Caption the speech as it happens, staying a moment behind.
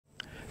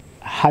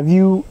Have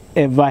you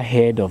ever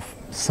heard of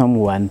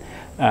someone,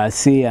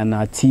 say an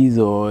artist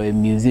or a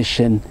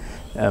musician,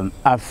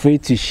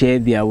 afraid to share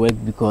their work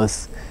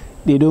because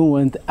they don't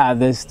want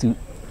others to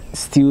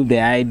steal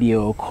their idea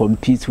or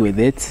compete with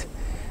it?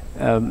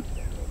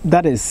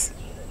 That is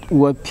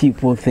what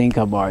people think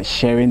about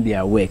sharing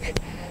their work.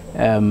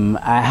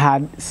 I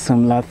had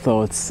similar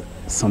thoughts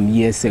some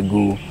years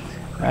ago.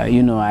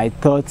 I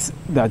thought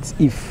that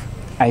if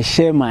I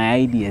share my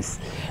ideas,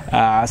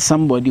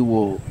 somebody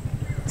will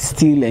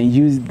steal and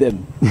use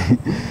them.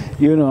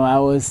 I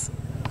was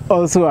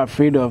also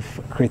afraid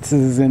of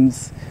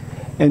criticisms,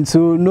 and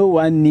so no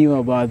one knew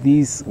about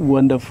these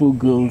wonderful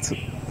girls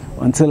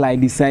until I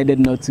decided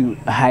not to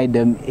hide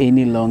them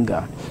any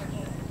longer.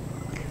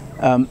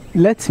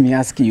 Let me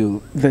ask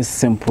you this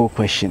simple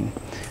question.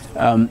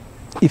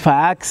 If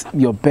I ask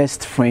your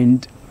best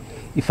friend,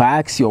 if I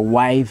ask your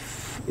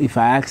wife, if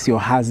I ask your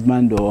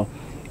husband or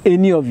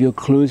any of your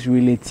close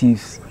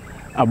relatives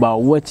about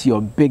what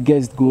your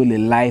biggest goal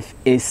in life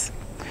is,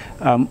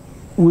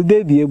 would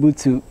they be able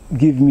to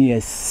give me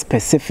a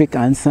specific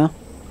answer?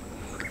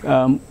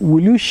 Will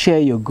you share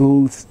your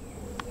goals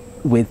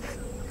with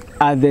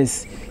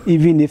others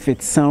even if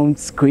it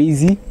sounds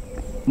crazy?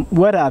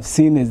 What I've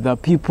seen is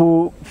that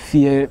people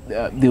fear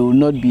they will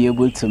not be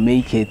able to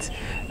make it.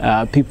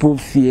 People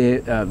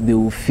fear they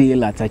will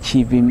fail at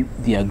achieving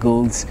their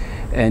goals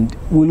and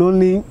will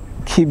only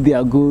keep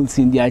their goals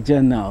in their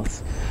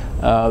journals.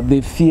 They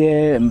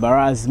fear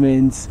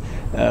embarrassment,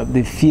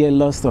 they fear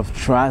loss of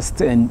trust,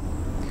 and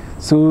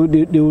so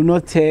they will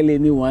not tell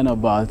anyone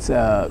about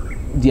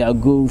their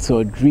goals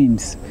or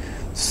dreams.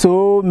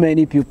 So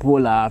many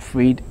people are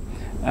afraid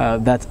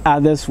that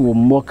others will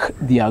mock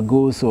their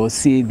goals or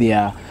say they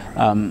are,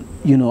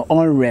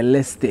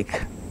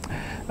 unrealistic.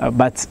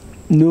 But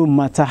no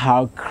matter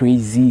how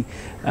crazy,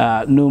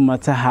 no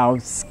matter how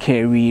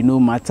scary, no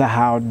matter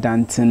how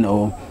daunting,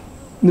 or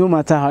no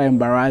matter how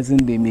embarrassing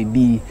they may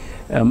be,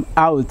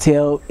 I will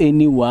tell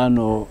anyone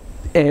or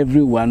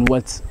everyone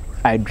what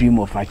I dream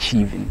of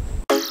achieving.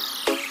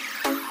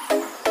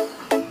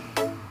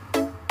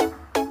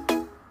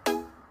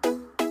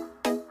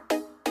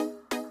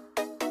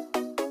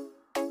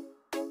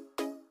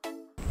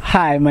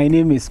 Hi, my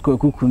name is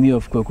Kwaku Kumi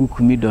of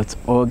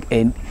kwakukumi.org,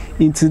 and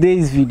in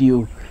today's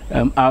video,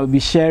 I'll be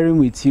sharing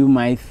with you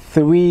my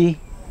 3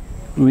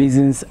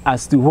 reasons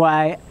as to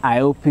why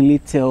I openly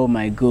tell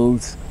my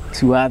goals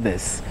to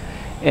others.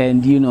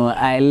 And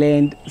I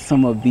learned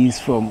some of these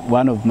from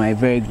one of my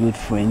very good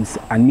friends,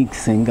 Anik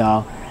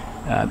Sengal,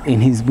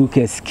 in his book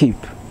Escape.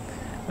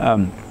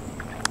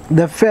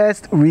 The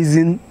first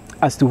reason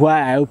as to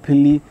why I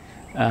openly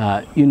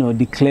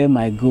declare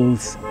my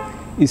goals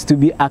is to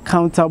be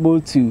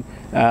accountable to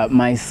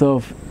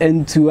myself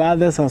and to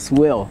others as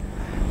well.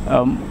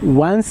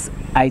 Once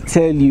I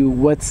tell you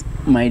what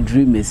my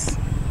dream is,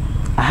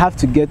 I have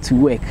to get to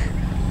work.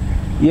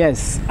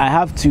 Yes, I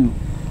have to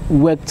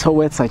work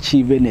towards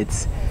achieving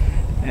it.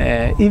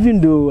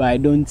 Even though I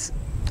don't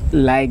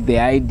like the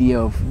idea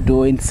of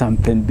doing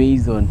something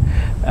based on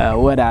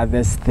what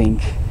others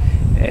think,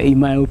 in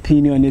my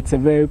opinion, it's a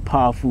very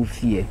powerful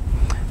fear.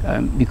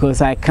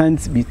 Because I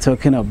can't be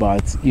talking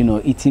about,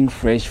 eating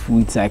fresh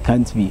foods. I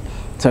can't be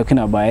talking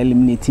about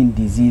eliminating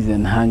disease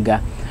and hunger.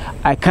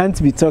 I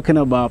can't be talking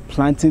about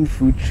planting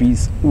fruit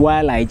trees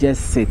while I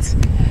just sit.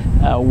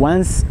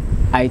 Once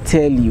I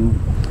tell you,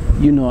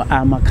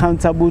 I'm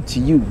accountable to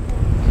you.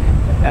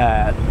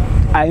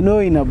 I know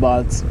in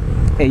about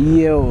a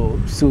year or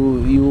so,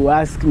 you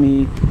ask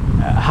me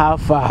how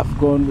far I've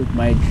gone with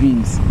my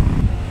dreams.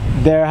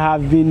 There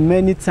have been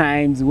many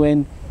times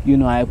when,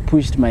 I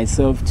pushed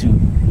myself to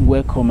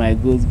work on my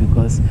goals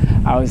because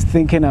I was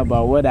thinking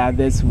about what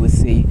others would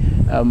say.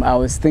 I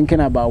was thinking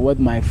about what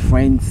my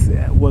friends,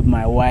 what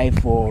my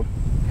wife, or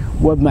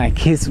what my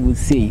kids would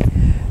say.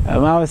 I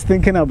was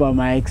thinking about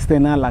my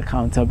external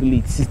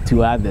accountability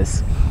to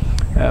others.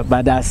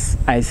 But as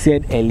I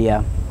said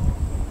earlier,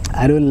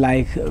 I don't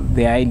like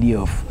the idea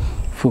of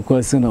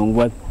focusing on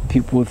what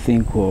people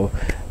think or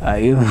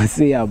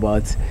say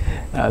about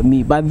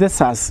me. But this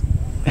has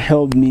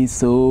helped me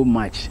so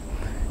much.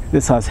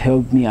 This has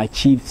helped me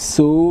achieve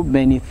so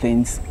many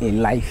things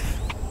in life.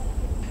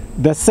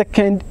 The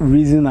second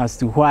reason as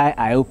to why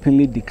I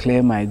openly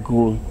declare my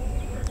goal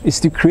is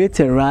to create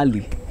a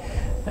rally.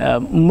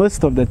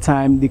 Most of the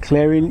time,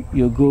 declaring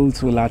your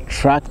goals will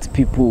attract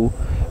people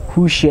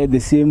who share the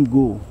same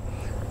goal.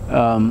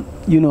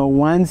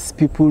 Once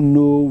people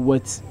know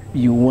what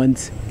you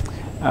want,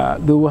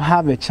 they will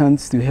have a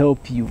chance to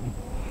help you.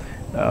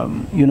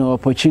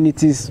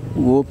 Opportunities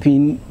will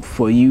open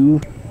for you.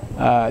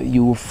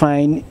 You will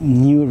find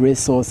new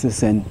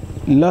resources and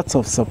lots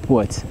of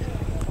support.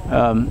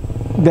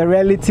 The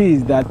reality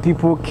is that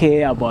people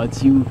care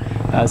about you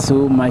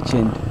so much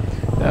and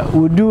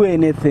will do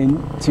anything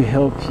to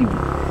help you.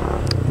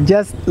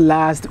 Just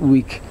last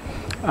week,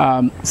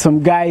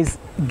 some guys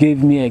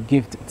gave me a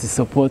gift to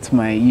support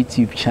my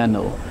YouTube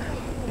channel,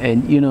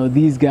 and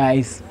these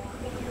guys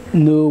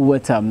know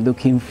what I'm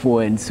looking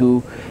for, and so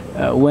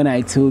when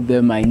I told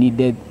them I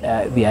needed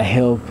their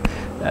help,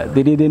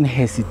 they didn't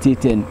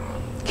hesitate and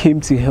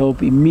came to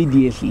help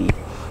immediately.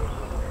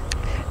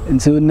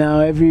 And so now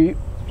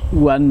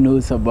everyone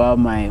knows about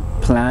my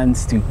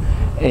plans to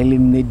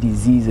eliminate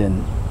disease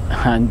and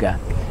hunger.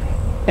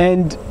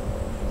 And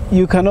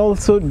you can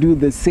also do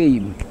the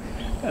same.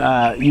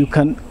 You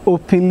can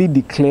openly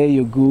declare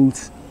your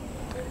goals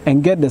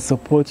and get the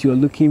support you're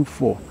looking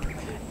for.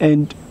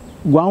 And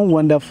one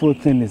wonderful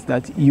thing is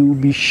that you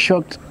will be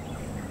shocked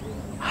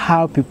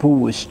how people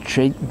will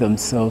stretch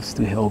themselves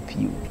to help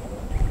you.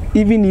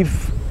 Even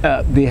if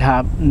they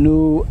have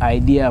no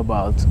idea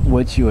about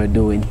what you are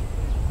doing,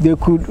 they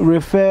could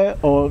refer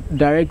or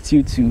direct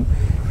you to,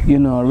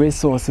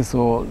 resources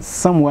or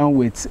someone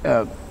with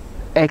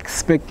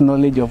expert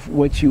knowledge of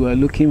what you are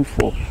looking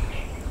for.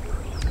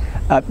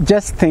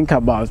 Just think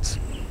about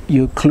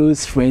your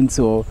close friends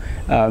or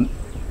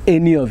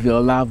any of your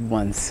loved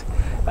ones.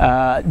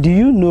 Do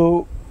you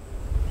know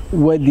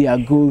what their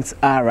goals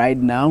are right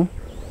now?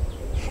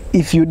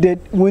 If you did,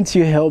 wouldn't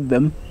you help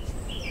them?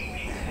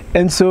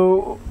 And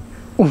so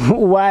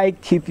why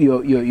keep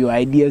your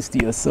ideas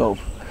to yourself?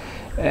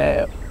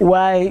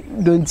 Why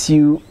don't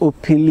you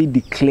openly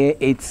declare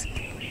it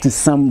to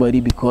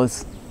somebody,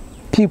 because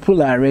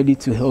people are ready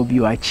to help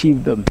you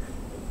achieve them?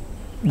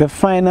 The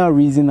final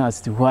reason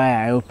as to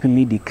why I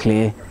openly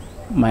declare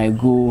my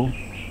goal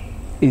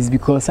is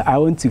because I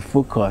want to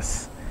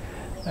focus.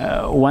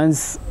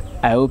 Once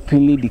I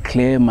openly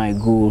declare my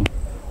goal,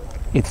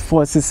 it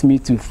forces me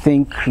to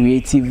think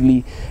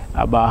creatively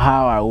about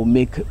how I will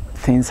make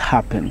things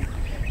happen.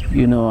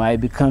 I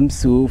become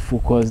so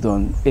focused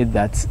on it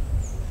that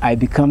I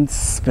become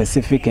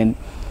specific, and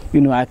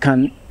I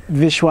can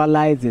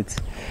visualize it.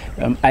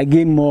 I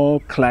gain more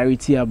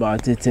clarity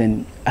about it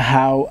and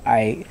how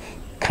I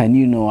can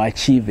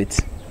achieve it.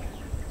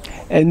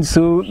 And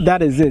so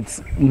that is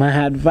it. My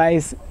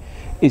advice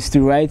is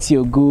to write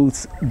your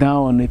goals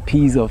down on a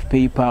piece of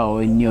paper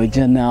or in your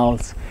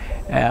journals.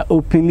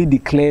 Openly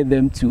declare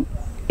them to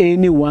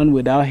anyone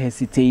without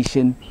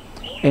hesitation,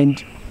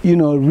 and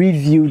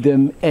review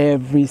them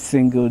every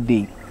single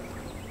day.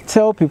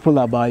 Tell people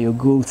about your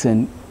goals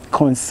and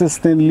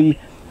consistently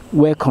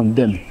work on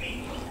them.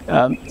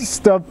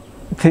 Stop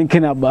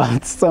thinking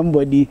about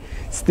somebody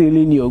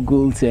stealing your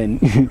goals and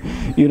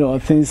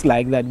things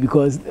like that,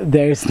 because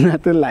there is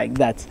nothing like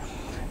that.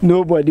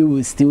 Nobody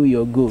will steal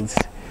your goals.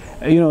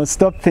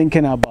 Stop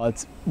thinking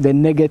about the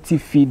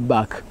negative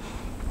feedback.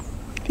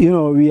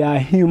 We are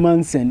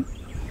humans, and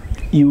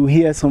you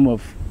hear some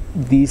of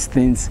these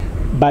things,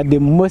 but the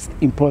most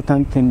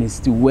important thing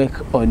is to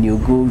work on your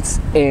goals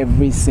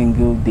every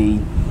single day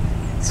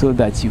so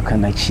that you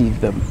can achieve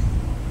them.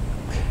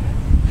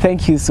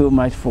 Thank you so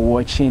much for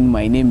watching.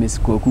 My name is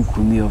Kwaku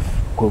Kumi of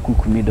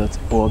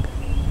kwakukumi.org.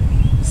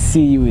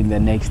 See you in the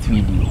next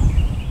video.